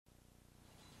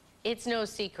It's no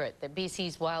secret that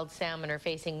BC's wild salmon are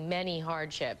facing many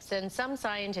hardships, and some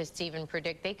scientists even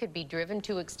predict they could be driven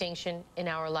to extinction in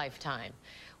our lifetime.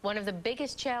 One of the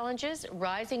biggest challenges,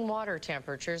 rising water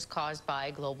temperatures caused by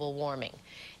global warming.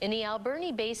 In the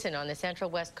Alberni Basin on the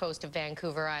central west coast of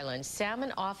Vancouver Island,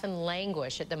 salmon often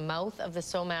languish at the mouth of the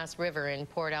Somass River in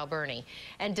Port Alberni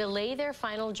and delay their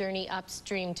final journey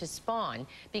upstream to spawn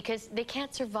because they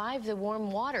can't survive the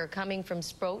warm water coming from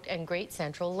Sproat and Great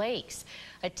Central Lakes.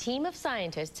 A team of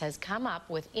scientists has come up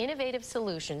with innovative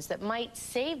solutions that might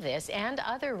save this and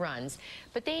other runs,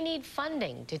 but they need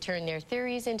funding to turn their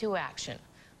theories into action.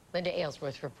 Linda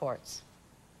Aylesworth reports.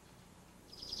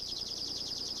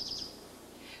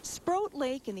 Sproat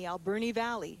Lake in the Alberni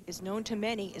Valley is known to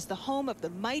many as the home of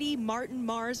the mighty Martin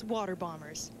Mars water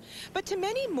bombers. But to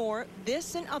many more,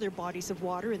 this and other bodies of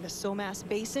water in the Somass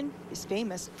Basin is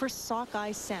famous for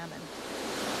sockeye salmon.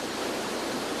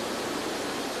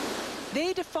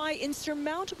 They defy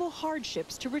insurmountable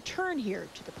hardships to return here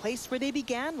to the place where they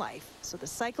began life, so the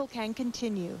cycle can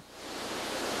continue.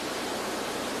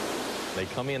 They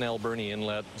come in Alberni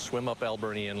Inlet, swim up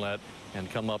Alberni Inlet,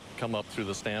 and come up through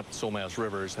the stamped Somass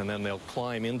Rivers, and then they'll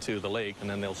climb into the lake, and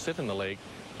then they'll sit in the lake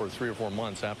for 3 or 4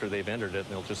 months after they've entered it, and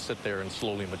they'll just sit there and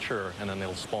slowly mature, and then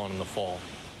they'll spawn in the fall.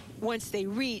 Once they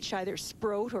reach either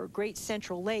Sproat or Great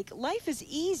Central Lake, life is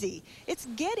easy. It's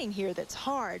getting here that's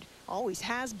hard, always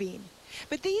has been.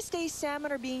 But these days,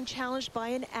 salmon are being challenged by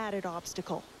an added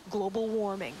obstacle, global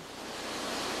warming.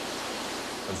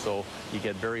 And so you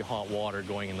get very hot water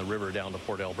going in the river down to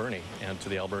Port Alberni and to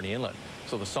the Alberni Inlet.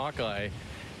 So the sockeye,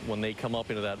 when they come up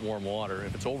into that warm water,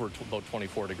 if it's over about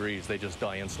 24 degrees, they just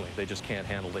die instantly. They just can't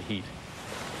handle the heat.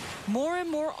 More and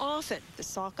more often, the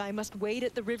sockeye must wait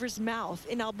at the river's mouth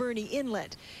in Alberni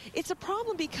Inlet. It's a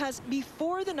problem because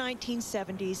before the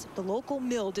 1970s, the local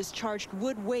mill discharged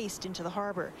wood waste into the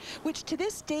harbor, which to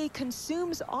this day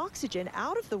consumes oxygen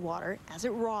out of the water as it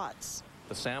rots.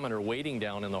 The salmon are waiting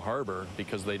down in the harbor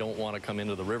because they don't want to come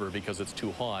into the river because it's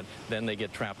too hot. Then they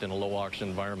get trapped in a low oxygen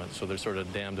environment, so they're sort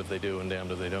of damned if they do and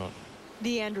damned if they don't.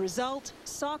 The end result,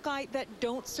 sockeye that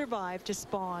don't survive to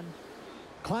spawn.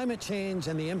 Climate change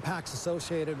and the impacts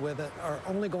associated with it are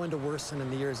only going to worsen in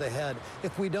the years ahead.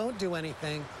 If we don't do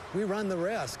anything, we run the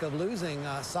risk of losing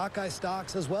sockeye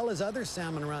stocks as well as other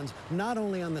salmon runs, not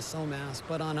only on the Somass,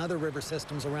 but on other river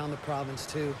systems around the province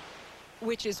too.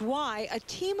 Which is why a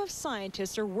team of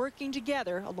scientists are working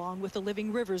together, along with the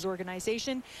Living Rivers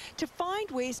organization, to find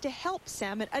ways to help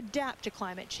salmon adapt to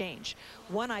climate change.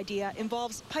 One idea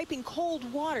involves piping cold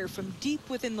water from deep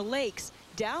within the lakes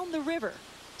down the river.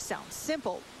 Sounds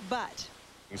simple, but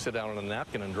you sit down on a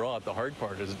napkin and draw it. The hard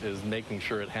part is making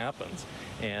sure it happens.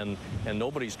 And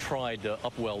nobody's tried to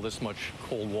upwell this much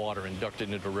cold water and duct it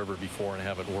into the river before and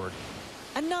have it work.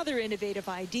 Another innovative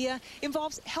idea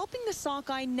involves helping the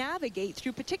sockeye navigate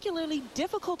through particularly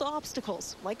difficult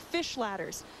obstacles like fish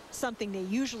ladders, something they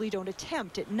usually don't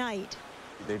attempt at night.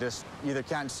 They just either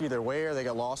can't see their way or they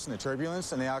get lost in the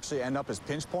turbulence, and they actually end up as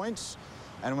pinch points.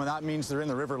 And when that means they're in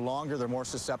the river longer, they're more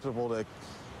susceptible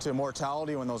to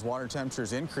mortality when those water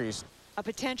temperatures increase. A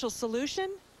potential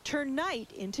solution? Turn night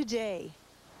into day.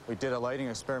 We did a lighting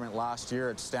experiment last year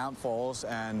at Stamp Falls,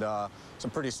 and some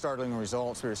pretty startling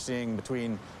results. We were seeing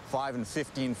between 5 and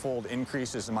 15-fold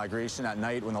increases in migration at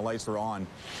night when the lights were on.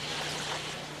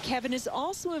 Kevin is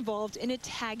also involved in a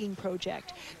tagging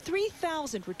project.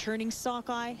 3,000 returning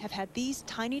sockeye have had these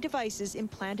tiny devices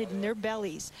implanted in their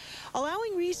bellies,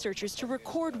 allowing researchers to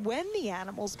record when the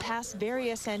animals pass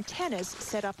various antennas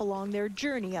set up along their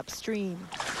journey upstream.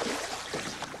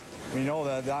 We know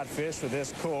that that fish with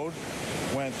this code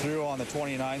went through on the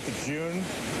 29th of June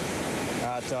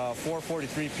at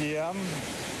 4:43 p.m.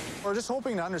 We're just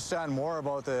hoping to understand more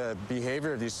about the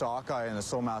behavior of these sockeye in the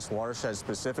Somass watershed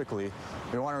specifically.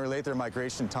 We want to relate their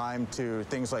migration time to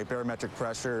things like barometric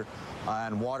pressure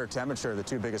and water temperature, the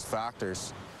two biggest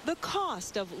factors. The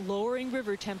cost of lowering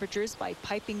river temperatures by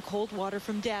piping cold water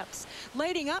from depths,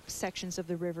 lighting up sections of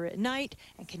the river at night,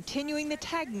 and continuing the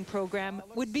tagging program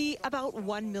would be about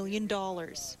 $1 million.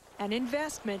 An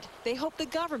investment they hope the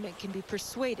government can be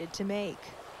persuaded to make.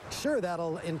 Sure,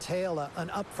 that'll entail an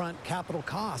upfront capital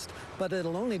cost, but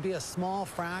it'll only be a small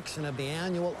fraction of the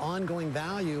annual ongoing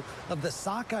value of the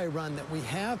sockeye run that we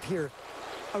have here.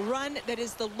 A run that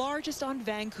is the largest on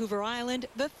Vancouver Island,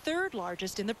 the third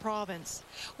largest in the province.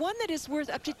 One that is worth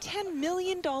up to $10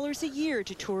 million a year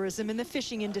to tourism and the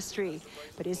fishing industry,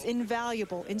 but is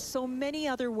invaluable in so many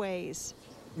other ways.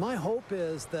 My hope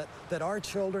is that our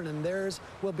children and theirs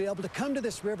will be able to come to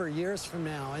this river years from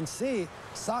now and see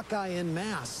sockeye en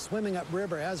masse swimming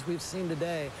upriver as we've seen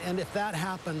today. And if that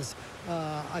happens,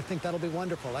 I think that'll be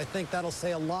wonderful. I think that'll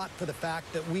say a lot for the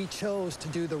fact that we chose to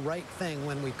do the right thing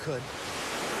when we could.